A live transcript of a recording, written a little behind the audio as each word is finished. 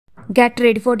Get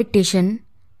ready for dictation.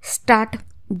 Start.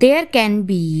 There can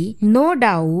be no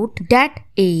doubt that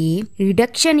a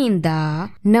reduction in the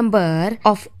number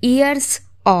of years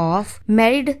of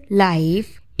married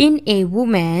life in a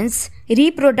woman's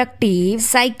reproductive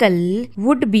cycle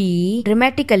would be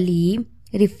dramatically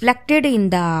reflected in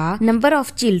the number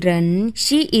of children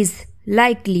she is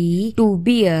likely to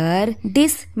bear.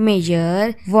 This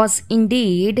measure was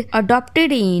indeed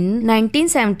adopted in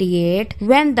 1978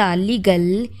 when the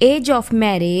legal age of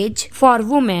marriage for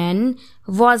women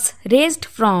was raised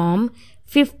from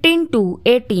 15 to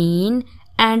 18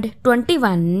 and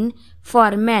 21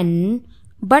 for men,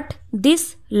 but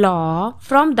this law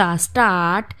from the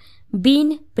start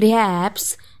been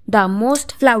perhaps the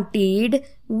most flouted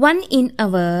one in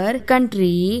our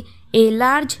country. A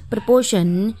large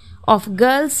proportion of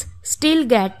girls still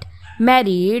get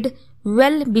married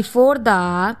well before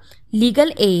the legal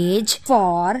age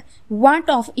for want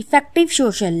of effective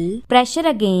social pressure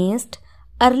against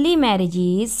early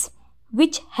marriages,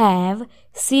 which have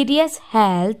serious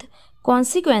health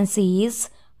consequences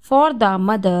for the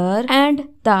mother and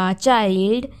the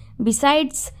child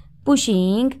besides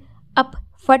pushing up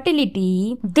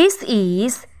fertility. This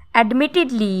is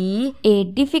admittedly a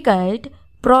difficult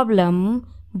problem,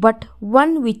 but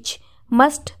one which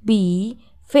must be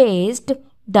faced.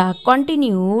 The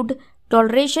continued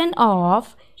toleration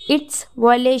of its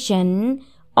violation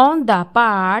on the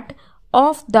part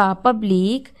of the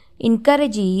public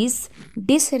encourages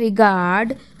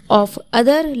disregard of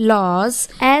other laws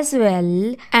as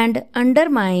well and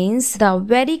undermines the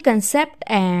very concept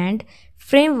and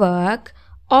framework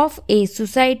of a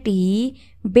society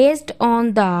based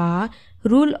on the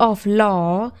rule of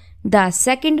law. The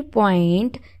second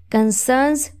point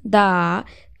concerns the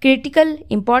critical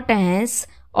importance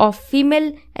of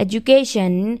female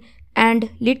education and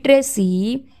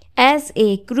literacy as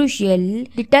a crucial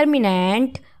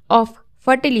determinant of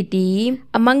fertility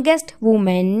amongst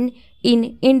women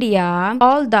in India.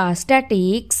 All the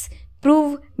statistics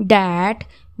prove that.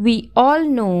 We all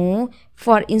know,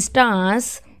 for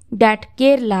instance, that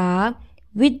Kerala,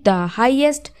 with the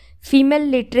highest female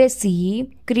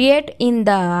literacy rate in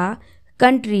the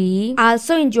country,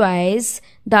 also enjoys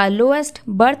the lowest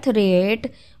birth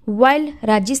rate, while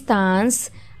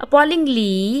Rajasthan's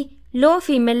appallingly low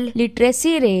female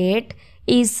literacy rate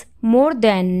is more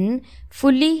than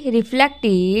fully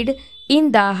reflected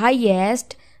in the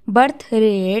highest birth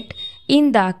rate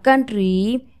in the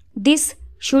country. This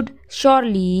should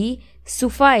surely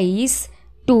suffice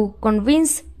to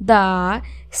convince the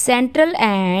central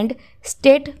and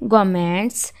state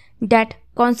governments that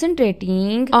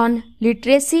concentrating on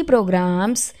literacy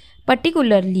programs,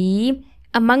 particularly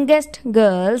amongst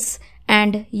girls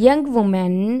and young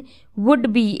women,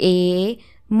 would be a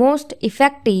most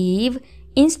effective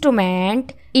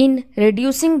instrument in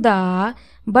reducing the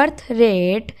birth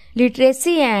rate.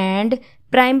 Literacy and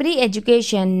primary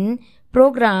education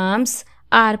programs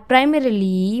are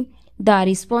primarily the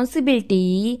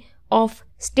responsibility of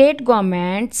state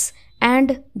governments,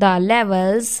 and the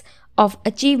levels of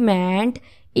achievement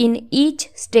in each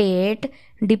state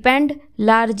depend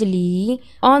largely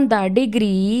on the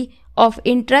degree of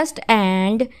interest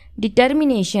and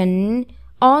determination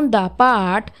on the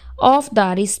part of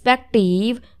the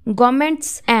respective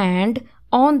governments and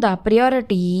on the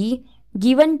priority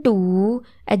given to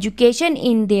education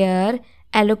in their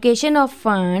allocation of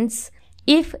funds.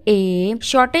 If a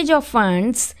shortage of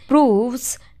funds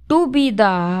proves to be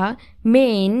the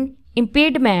main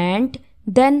impediment,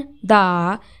 then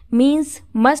the means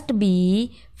must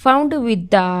be found with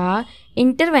the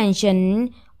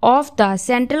intervention of the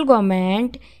central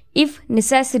government, if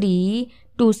necessary,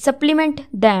 to supplement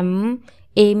them.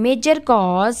 A major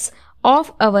cause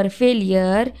of our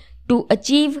failure to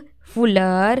achieve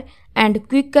fuller and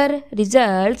quicker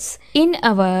results in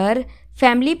our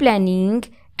family planning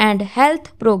and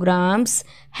health programs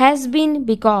has been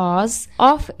because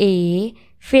of a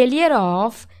failure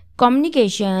of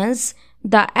communications.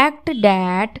 The act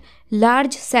that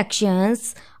large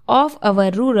sections of our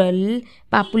rural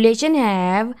population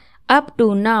have up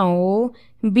to now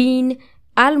been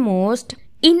almost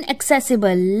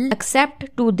inaccessible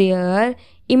except to their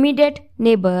immediate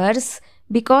neighbors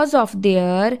because of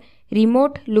their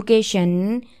remote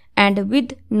location and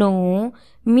with no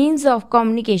means of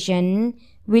communication,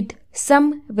 with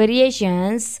some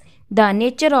variations. The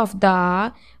nature of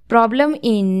the problem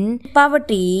in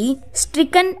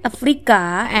poverty-stricken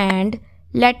Africa and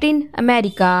Latin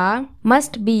America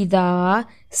must be the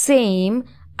same,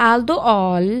 although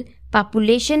all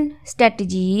population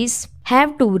strategies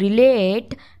have to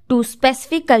relate to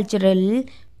specific cultural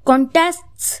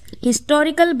contests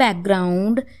historical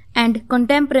background and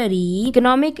contemporary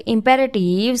economic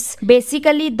imperatives.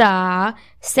 Basically, the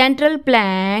central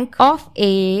plank of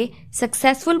a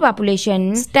successful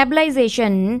population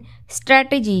stabilization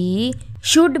strategy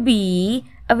should be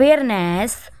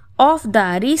awareness of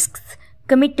the risks,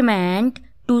 commitment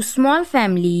to small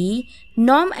family,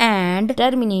 norm and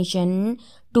determination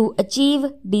to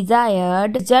achieve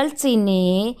desired results in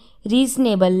a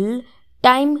reasonable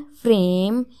time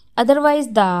frame. Otherwise,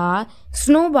 the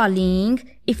snowballing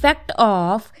effect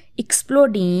of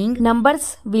exploding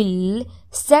numbers will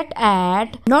set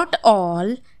at not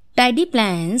all tidy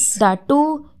plans. The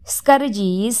two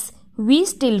scourges we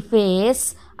still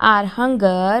face are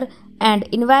hunger and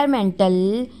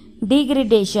environmental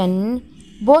degradation.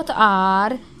 Both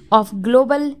are of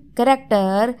global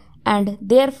character and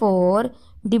therefore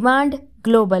demand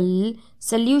global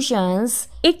solutions.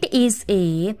 It is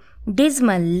a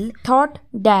dismal thought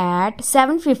that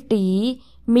 750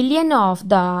 million of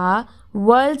the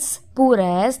world's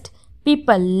poorest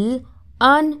people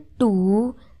earn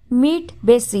to meet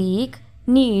basic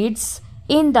needs.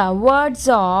 In the words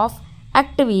of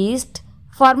activist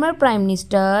former Prime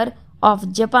Minister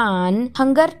of Japan,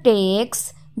 hunger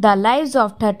takes the lives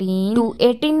of 13 to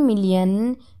 18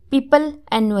 million people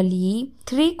annually.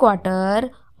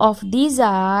 3/4 of these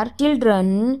are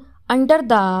children under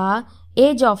the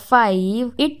age of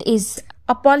 5. It is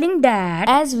appalling that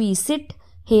as we sit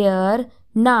here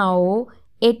now,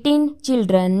 18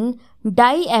 children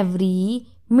die every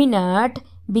minute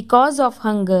because of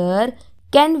hunger.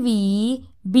 Can we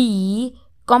be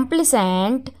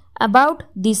complacent about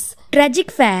this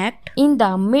tragic fact? In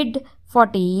the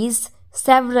mid-40s,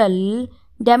 several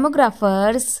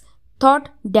demographers thought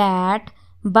that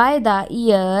by the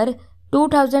year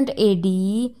 2000 AD,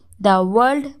 the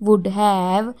world would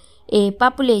have a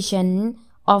population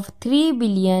of 3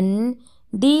 billion.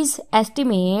 These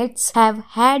estimates have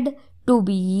had to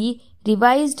be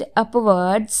revised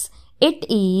upwards. It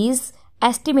is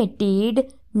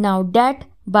estimated now that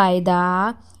by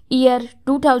the year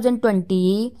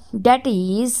 2020, that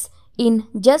is, in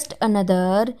just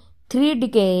another 3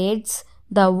 decades,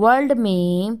 the world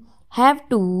may have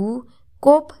to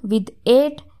cope with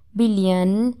 8 billion.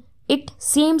 It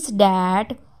seems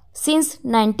that since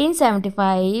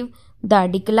 1975, the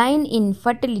decline in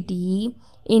fertility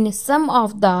in some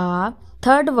of the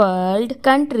third world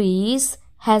countries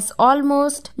has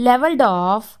almost leveled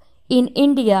off. In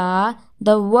India,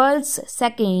 the world's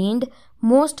second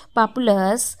most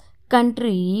populous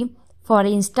country, for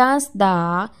instance,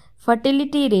 the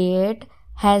fertility rate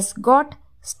has got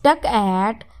stuck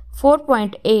at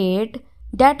 4.8.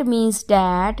 That means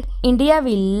that India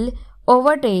will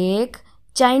overtake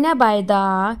China by the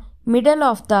middle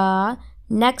of the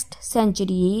next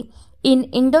century. In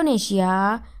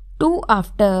Indonesia, too,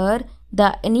 after the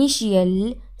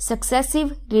initial successive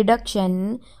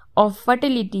reduction of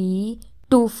fertility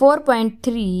to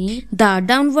 4.3, the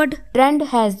downward trend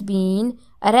has been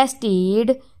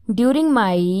arrested. During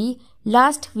my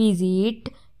last visit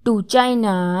to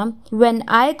China, when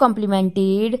I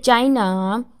complimented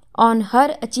China on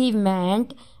her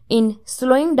achievement in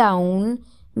slowing down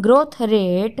growth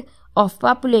rate of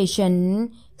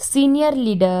population, senior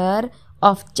leader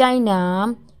of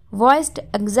China voiced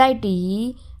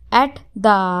anxiety at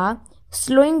the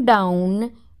slowing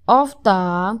down of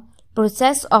the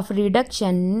process of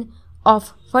reduction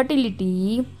of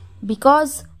fertility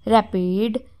because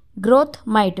rapid growth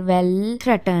might well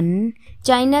threaten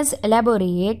China's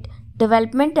elaborate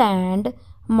development and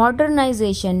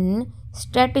modernization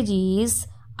strategies.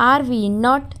 Are we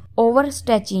not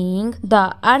overstretching the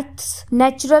Earth's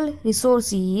natural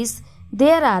resources?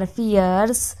 There are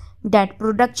fears that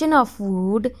production of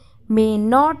food may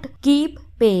not keep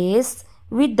pace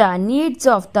with the needs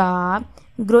of the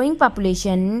growing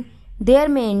population. There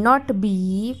may not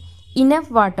be enough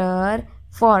water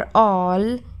for all.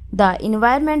 The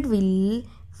environment will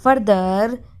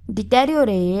further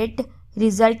deteriorate,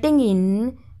 resulting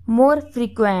in more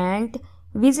frequent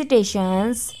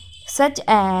visitations such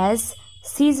as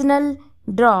seasonal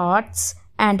droughts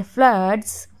and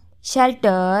floods.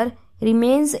 Shelter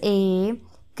remains a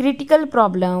critical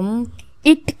problem.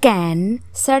 It can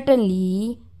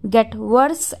certainly get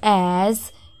worse,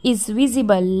 as is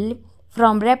visible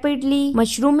from rapidly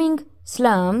mushrooming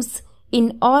slums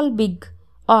in all big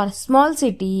or small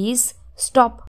cities. Stop